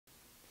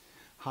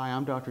Hi,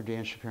 I'm Dr.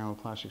 Dan Shapiro, a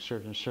plastic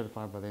surgeon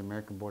certified by the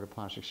American Board of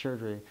Plastic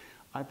Surgery.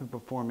 I've been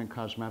performing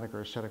cosmetic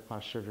or aesthetic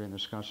plastic surgery in the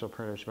Scottsdale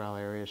Paradise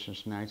Valley area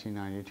since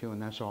 1992,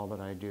 and that's all that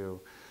I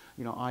do.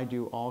 You know, I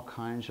do all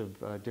kinds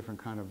of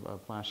different kind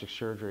of plastic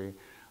surgery.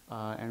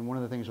 And one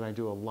of the things that I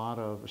do a lot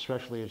of,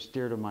 especially it's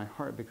dear to my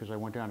heart because I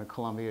went down to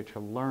Colombia to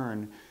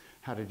learn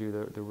how to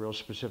do the real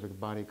specific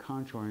body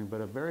contouring.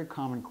 But a very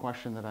common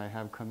question that I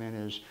have come in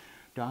is,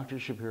 Dr.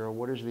 Shapiro,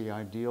 what is the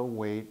ideal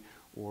weight,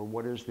 or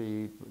what is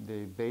the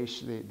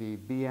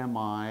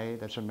BMI,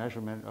 that's a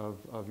measurement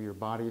of your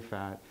body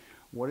fat.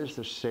 What is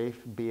the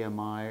safe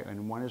BMI,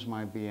 and when is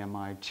my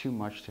BMI too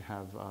much to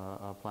have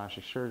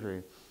plastic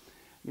surgery?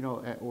 You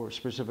know, or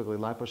specifically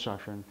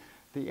liposuction.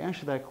 The answer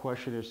to that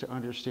question is to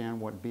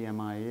understand what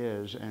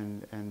BMI is,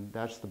 and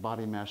that's the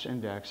body mass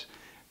index.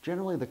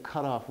 Generally, the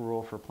cutoff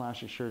rule for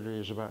plastic surgery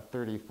is about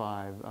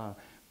 35.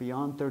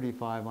 Beyond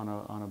 35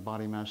 on a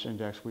body mass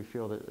index, we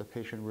feel that the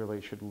patient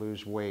really should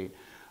lose weight.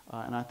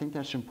 And I think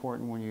that's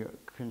important when you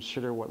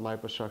consider what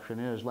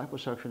liposuction is.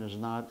 Liposuction is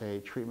not a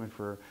treatment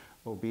for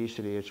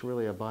obesity. It's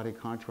really a body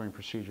contouring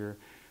procedure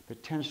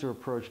that tends to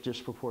approach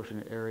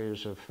disproportionate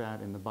areas of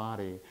fat in the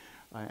body.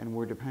 And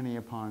we're depending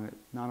upon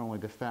not only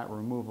the fat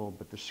removal,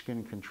 but the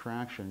skin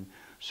contraction.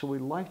 So we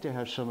like to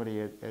have somebody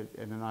at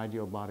an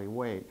ideal body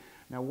weight.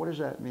 Now, what does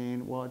that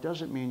mean? Well, it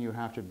doesn't mean you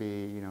have to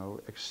be, you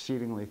know,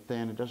 exceedingly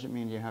thin. It doesn't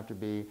mean you have to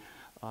be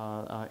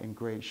in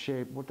great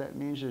shape. What that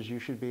means is you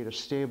should be at a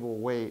stable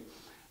weight,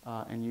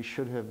 and you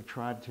should have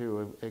tried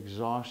to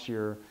exhaust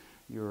your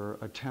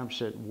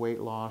attempts at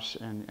weight loss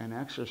and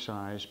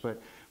exercise.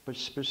 But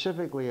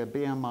specifically, a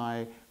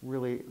BMI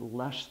really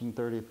less than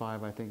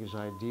 35, I think, is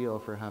ideal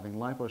for having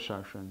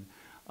liposuction.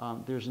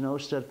 There's no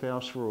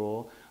steadfast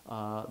rule.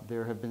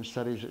 There have been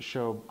studies that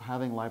show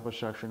having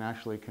liposuction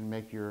actually can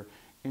make your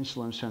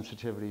insulin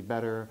sensitivity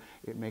better.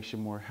 It makes you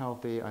more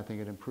healthy. I think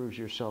it improves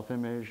your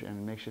self-image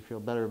and makes you feel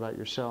better about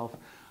yourself.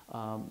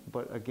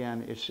 But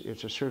again,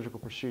 it's a surgical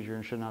procedure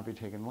and should not be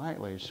taken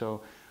lightly.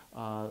 So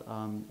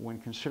when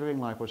considering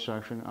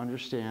liposuction,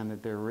 understand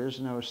that there is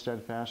no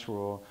steadfast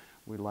rule.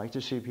 We like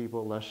to see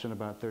people less than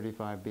about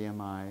 35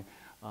 BMI.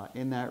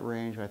 In that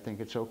range, I think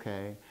it's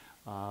okay.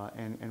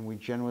 And we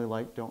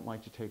generally don't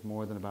like to take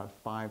more than about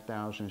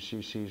 5,000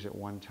 cc's at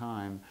one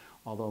time,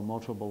 although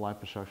multiple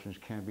liposuctions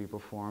can be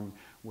performed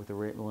with a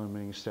rate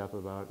limiting step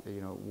about,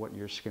 you know, what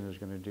your skin is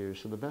going to do.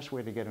 So the best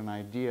way to get an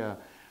idea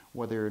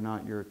whether or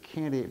not you're a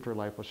candidate for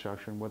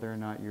liposuction, whether or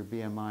not your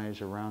BMI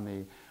is around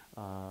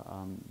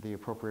the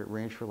appropriate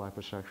range for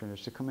liposuction,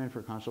 is to come in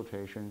for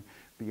consultation,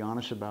 be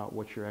honest about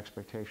what your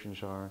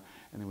expectations are,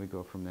 and then we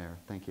go from there.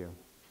 Thank you.